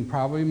knowing, and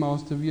probably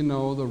most of you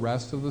know the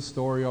rest of the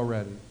story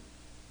already.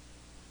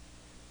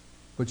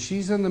 But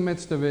she's in the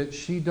midst of it.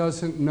 She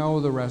doesn't know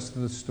the rest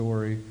of the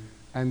story,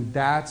 and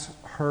that's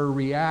her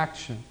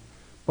reaction.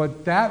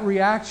 But that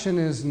reaction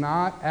is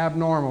not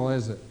abnormal,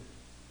 is it?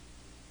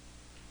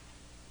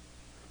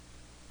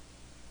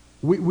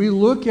 We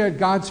look at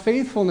God's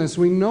faithfulness.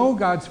 We know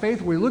God's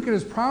faithful. We look at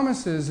his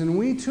promises, and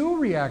we too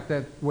react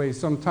that way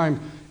sometimes.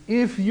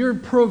 If you're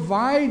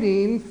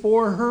providing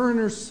for her and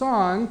her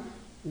son,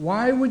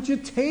 why would you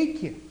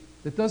take it?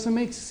 It doesn't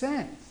make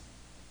sense.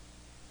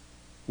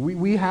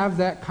 We have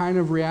that kind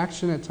of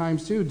reaction at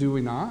times too, do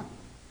we not?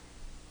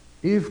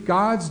 If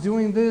God's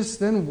doing this,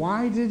 then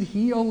why did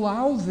he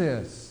allow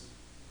this?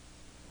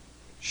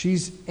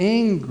 She's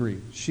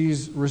angry.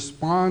 She's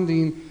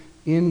responding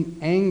in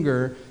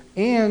anger.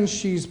 And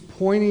she's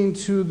pointing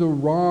to the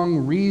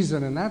wrong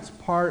reason. And that's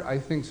part, I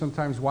think,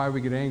 sometimes why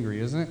we get angry,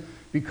 isn't it?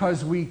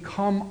 Because we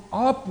come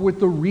up with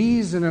the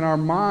reason in our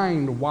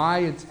mind why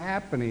it's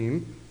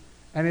happening,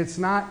 and it's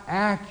not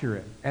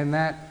accurate. And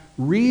that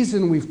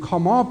reason we've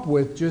come up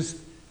with just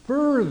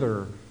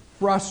further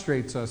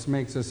frustrates us,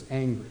 makes us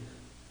angry.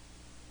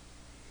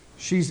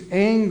 She's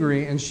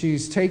angry, and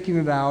she's taking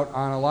it out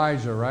on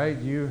Elijah, right?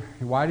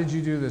 Why did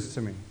you do this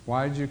to me?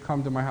 Why did you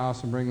come to my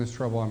house and bring this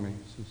trouble on me?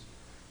 She's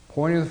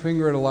pointing the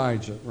finger at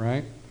Elijah,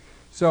 right?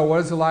 So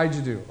what does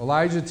Elijah do?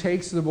 Elijah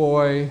takes the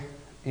boy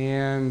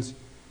and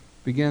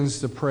begins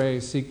to pray,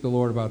 seek the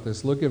Lord about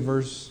this. Look at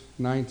verse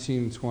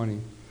 19 and 20.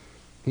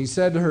 He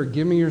said to her,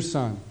 "Give me your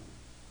son."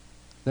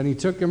 Then he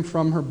took him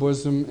from her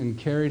bosom and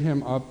carried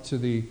him up to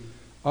the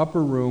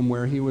upper room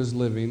where he was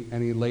living,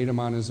 and he laid him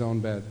on his own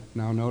bed.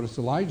 Now notice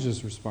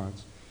Elijah's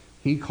response.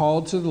 He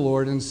called to the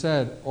Lord and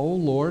said, "O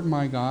Lord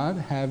my God,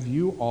 have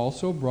you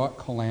also brought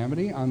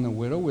calamity on the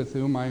widow with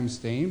whom I am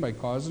staying by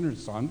causing her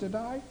son to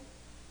die?"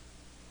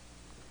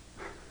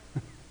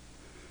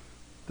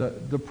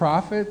 The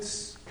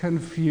prophet's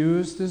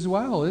confused as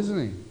well, isn't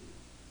he?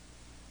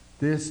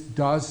 This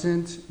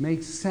doesn't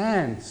make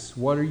sense.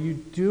 What are you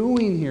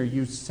doing here?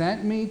 You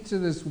sent me to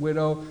this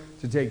widow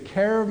to take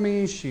care of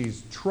me.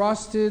 She's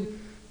trusted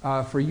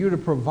for you to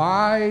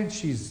provide.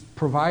 She's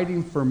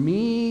providing for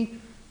me.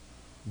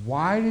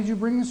 Why did you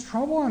bring this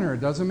trouble on her? It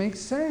doesn't make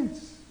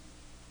sense.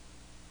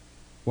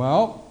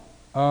 Well,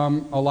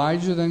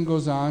 Elijah then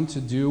goes on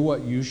to do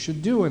what you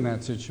should do in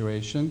that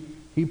situation.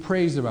 He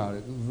prays about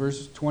it.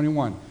 Verse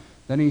 21.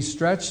 Then he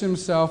stretched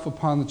himself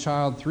upon the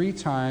child 3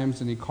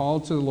 times, and he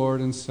called to the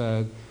Lord and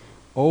said,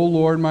 "O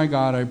Lord my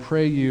God, I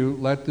pray you,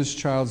 let this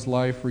child's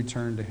life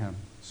return to him."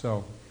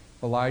 So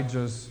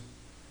Elijah's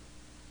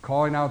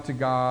calling out to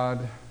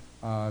God,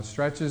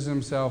 stretches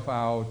himself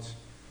out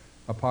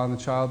upon the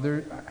child.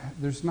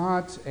 There's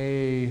not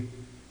a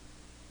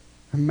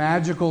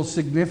magical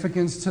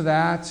significance to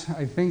that.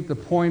 I think the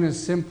point is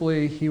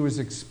simply he was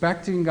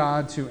expecting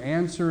God to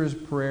answer his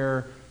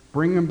prayer,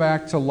 bring him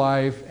back to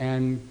life,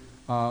 and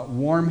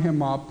warm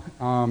him up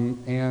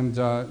and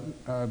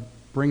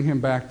bring him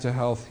back to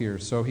health here.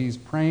 So he's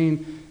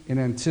praying in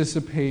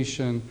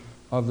anticipation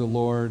of the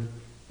Lord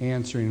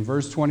answering.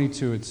 Verse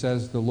 22, it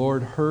says, "The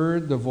Lord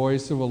heard the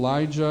voice of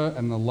Elijah,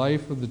 and the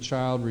life of the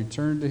child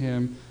returned to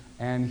him,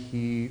 and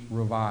he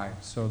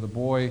revived." So the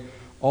boy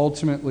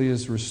ultimately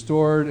is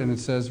restored, and it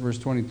says, verse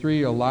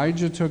 23,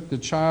 "Elijah took the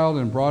child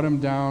and brought him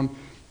down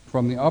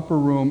from the upper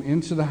room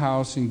into the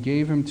house and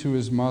gave him to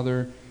his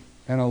mother.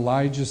 And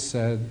Elijah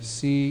said,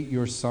 'See,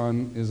 your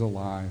son is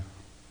alive.'"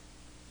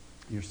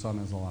 Your son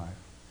is alive.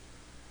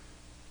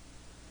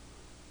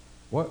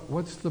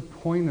 What's the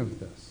point of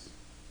this?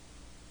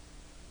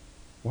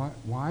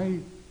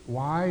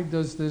 Why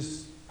does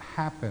this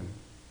happen?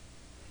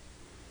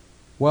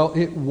 Well,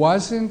 it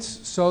wasn't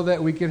so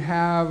that we could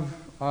have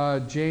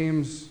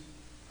James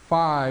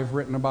 5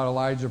 written about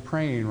Elijah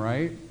praying,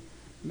 right?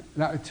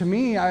 Now, to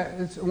me,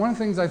 it's one of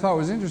the things I thought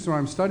was interesting when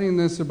I'm studying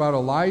this about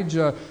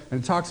Elijah,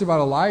 and it talks about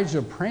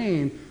Elijah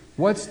praying,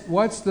 What's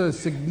the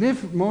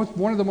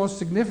one of the most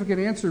significant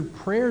answered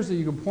prayers that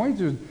you can point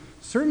to?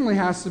 Certainly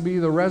has to be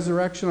the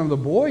resurrection of the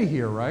boy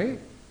here, right?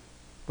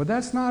 But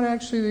that's not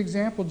actually the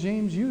example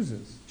James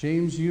uses.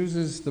 James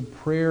uses the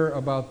prayer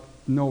about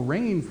no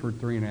rain for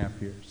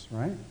 3.5 years,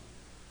 right?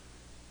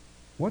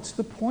 What's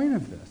the point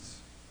of this?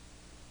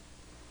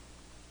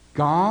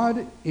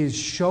 God is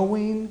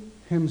showing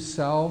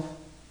himself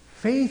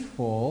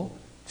faithful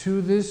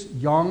to this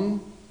young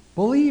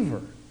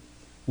believer.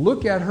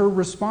 Look at her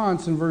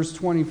response in verse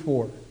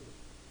 24.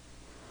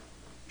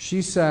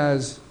 She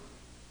says,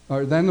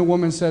 then the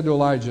woman said to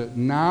Elijah,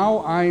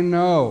 "Now I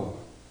know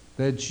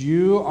that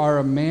you are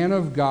a man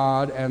of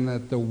God and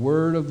that the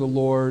word of the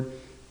Lord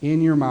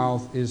in your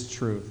mouth is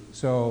truth."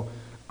 So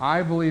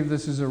I believe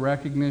this is a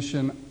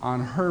recognition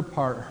on her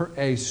part,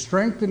 a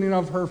strengthening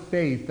of her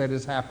faith that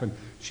has happened.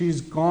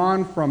 She's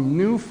gone from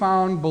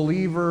newfound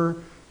believer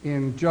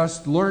in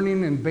just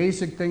learning and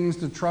basic things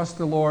to trust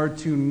the Lord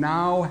to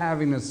now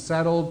having a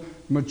settled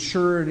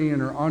maturity in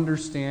her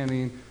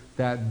understanding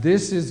that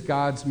this is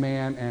God's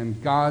man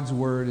and God's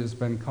word has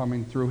been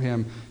coming through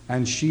him,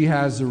 and she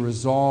has a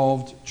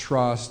resolved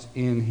trust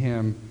in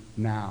him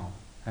now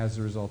as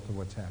a result of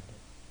what's happened.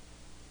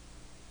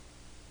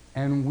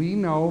 And we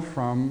know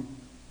from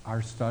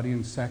our study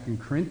in 2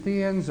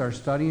 Corinthians, our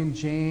study in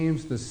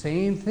James, the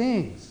same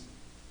things,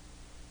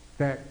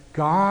 that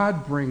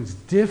God brings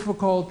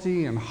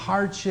difficulty and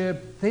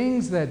hardship,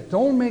 things that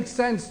don't make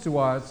sense to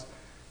us,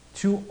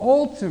 to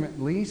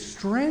ultimately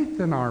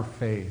strengthen our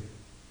faith,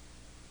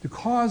 to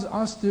cause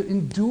us to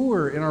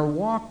endure in our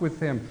walk with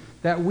him,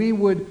 that we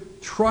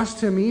would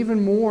trust him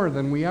even more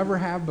than we ever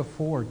have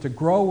before, to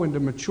grow and to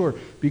mature,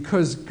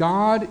 because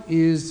God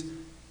is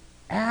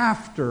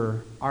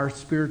after our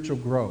spiritual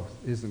growth,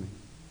 isn't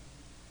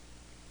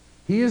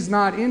he? He is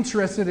not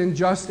interested in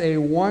just a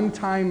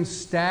one-time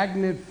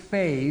stagnant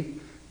faith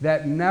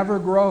that never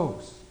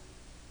grows.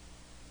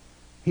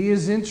 He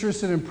is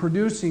interested in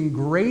producing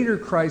greater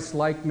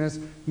Christ-likeness,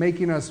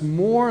 making us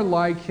more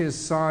like his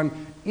Son,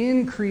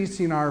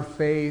 increasing our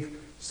faith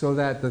so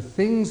that the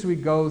things we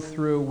go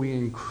through, we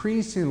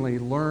increasingly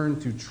learn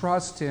to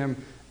trust him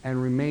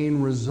and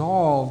remain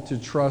resolved to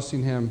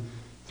trusting him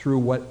through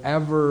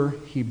whatever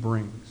he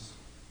brings.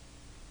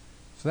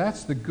 So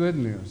that's the good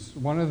news.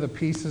 One of the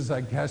pieces,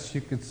 I guess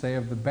you could say,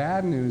 of the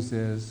bad news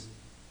is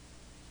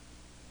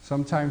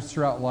sometimes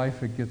throughout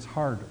life it gets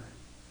harder,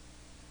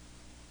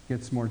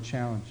 gets more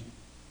challenging,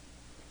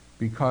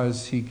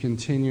 because he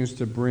continues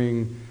to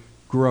bring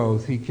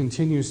growth. He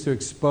continues to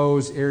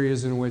expose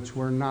areas in which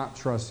we're not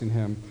trusting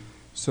him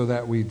so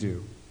that we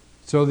do.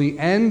 So the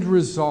end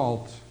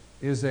result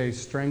is a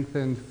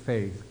strengthened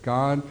faith.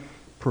 God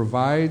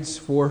provides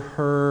for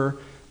her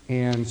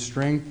and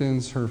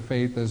strengthens her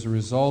faith as a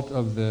result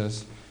of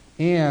this.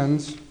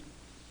 And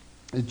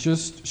it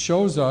just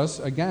shows us,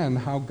 again,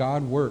 how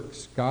God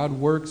works. God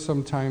works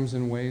sometimes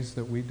in ways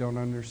that we don't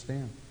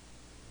understand.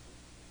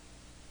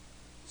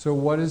 So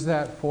what does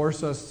that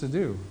force us to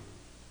do?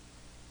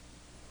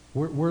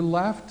 We're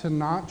left to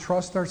not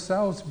trust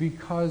ourselves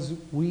because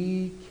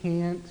we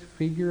can't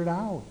figure it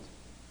out.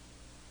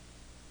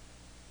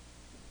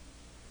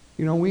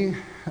 You know,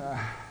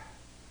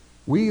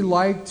 we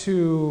like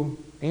to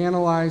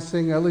analyze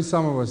things, at least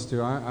some of us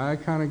do. I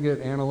kind of get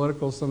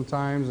analytical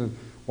sometimes, and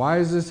why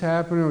is this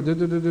happening,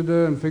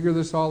 and figure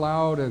this all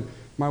out. And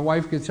my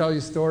wife could tell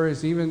you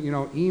stories, even,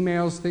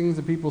 emails, things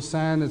that people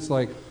send. It's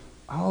like,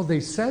 oh,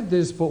 they said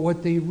this, but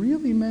what they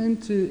really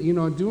meant to,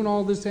 doing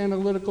all this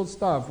analytical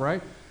stuff,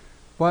 right?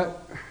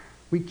 But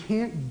we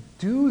can't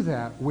do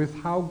that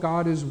with how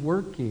God is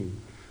working.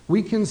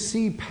 We can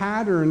see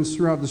patterns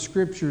throughout the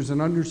Scriptures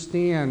and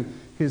understand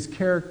his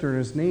character and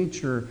his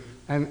nature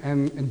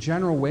and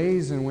general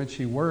ways in which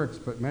he works,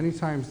 but many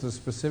times the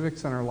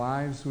specifics in our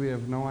lives, we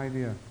have no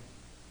idea.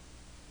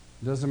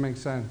 It doesn't make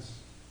sense.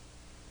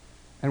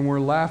 And we're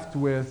left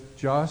with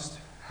just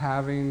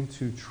having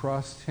to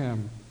trust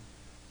him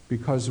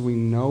because we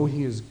know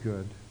he is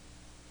good.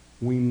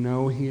 We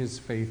know he is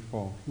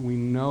faithful. We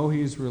know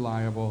he's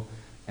reliable,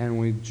 and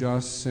we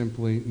just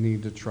simply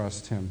need to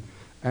trust him.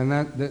 And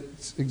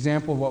that's an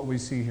example of what we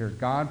see here.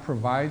 God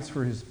provides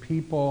for his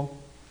people.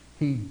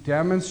 He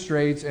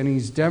demonstrates, and he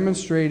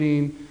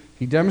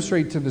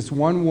demonstrates to this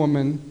one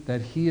woman that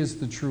he is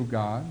the true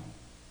God,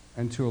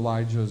 and to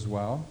Elijah as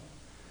well.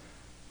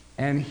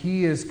 And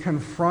he is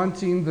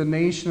confronting the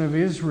nation of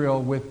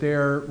Israel with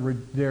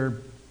their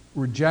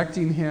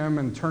rejecting him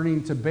and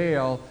turning to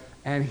Baal,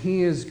 and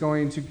he is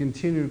going to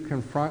continue to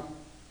confront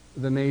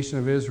the nation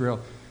of Israel.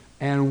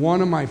 And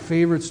one of my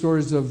favorite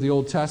stories of the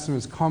Old Testament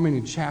is coming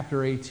in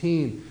chapter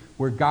 18,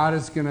 where God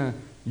is going to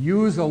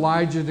use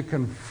Elijah to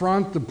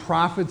confront the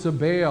prophets of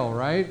Baal,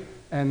 right?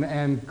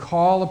 And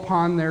call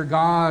upon their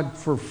God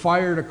for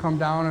fire to come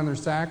down on their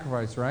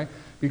sacrifice, right?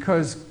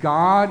 Because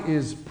God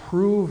is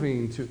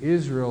proving to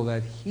Israel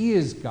that he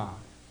is God.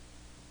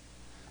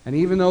 And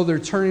even though they're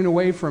turning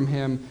away from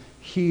him,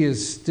 he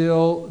is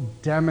still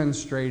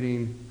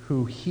demonstrating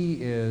who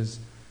he is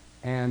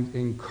and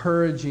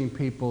encouraging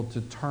people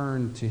to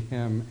turn to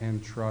him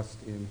and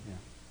trust in him.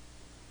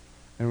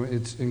 And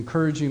it's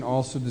encouraging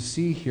also to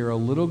see here a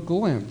little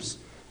glimpse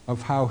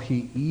of how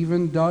he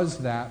even does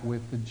that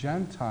with the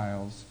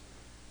Gentiles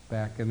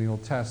back in the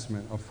Old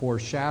Testament, a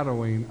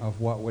foreshadowing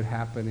of what would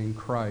happen in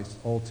Christ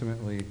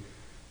ultimately,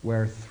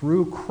 where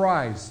through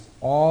Christ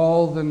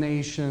all the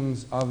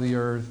nations of the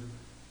earth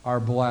are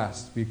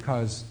blessed,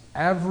 because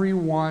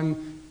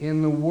everyone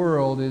in the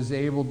world is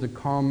able to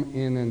come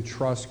in and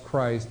trust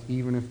Christ,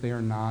 even if they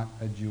are not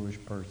a Jewish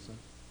person.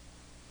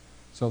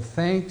 So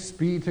thanks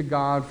be to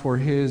God for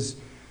his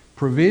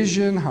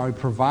provision, how he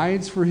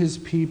provides for his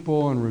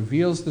people and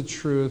reveals the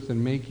truth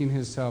and making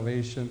his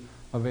salvation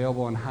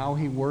available, and how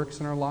he works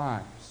in our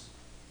lives,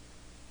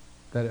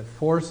 that it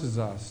forces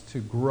us to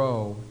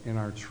grow in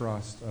our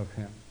trust of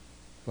him.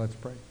 Let's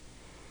pray.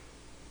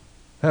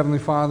 Heavenly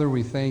Father,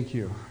 we thank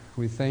you.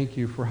 We thank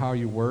you for how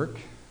you work.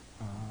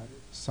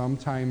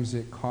 Sometimes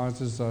it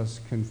causes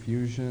us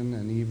confusion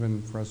and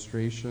even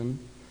frustration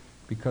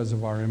because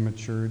of our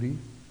immaturity.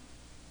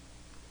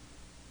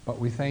 But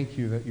we thank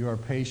you that you are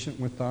patient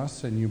with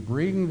us and you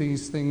bring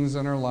these things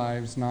in our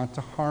lives not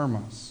to harm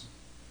us,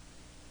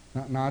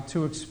 not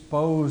to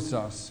expose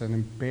us and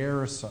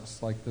embarrass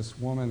us like this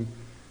woman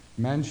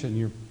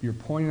mentioned. You're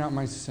pointing out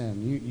my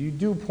sin. You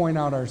do point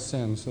out our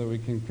sin so that we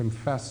can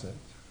confess it.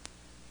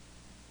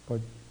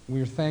 But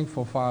we're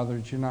thankful, Father,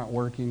 that you're not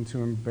working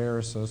to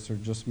embarrass us or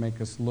just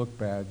make us look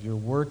bad. You're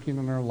working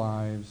in our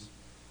lives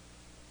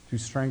to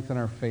strengthen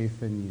our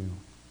faith in you.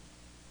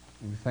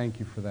 And we thank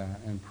you for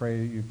that and pray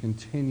that you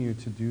continue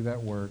to do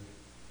that work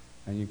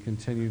and you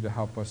continue to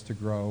help us to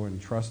grow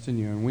and trust in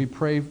you. And we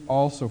pray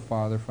also,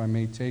 Father, if I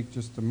may take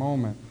just a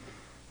moment,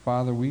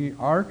 Father, we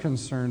are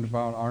concerned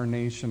about our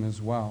nation as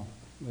well.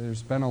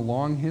 There's been a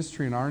long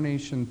history in our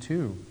nation,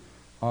 too,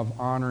 of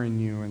honoring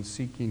you and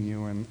seeking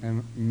you.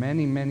 And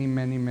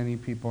many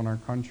people in our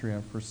country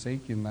have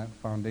forsaken that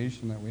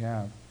foundation that we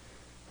have.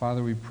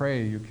 Father, we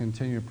pray you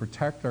continue to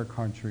protect our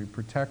country,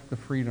 protect the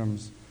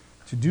freedoms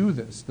to do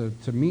this,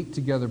 to meet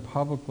together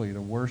publicly,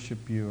 to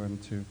worship you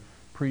and to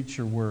preach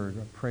your word.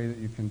 I pray that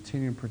you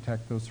continue to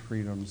protect those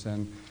freedoms.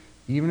 And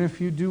even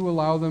if you do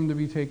allow them to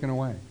be taken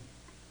away,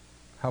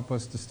 help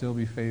us to still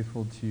be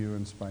faithful to you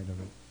in spite of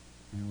it.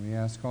 And we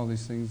ask all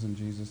these things in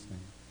Jesus'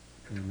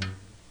 name. Amen.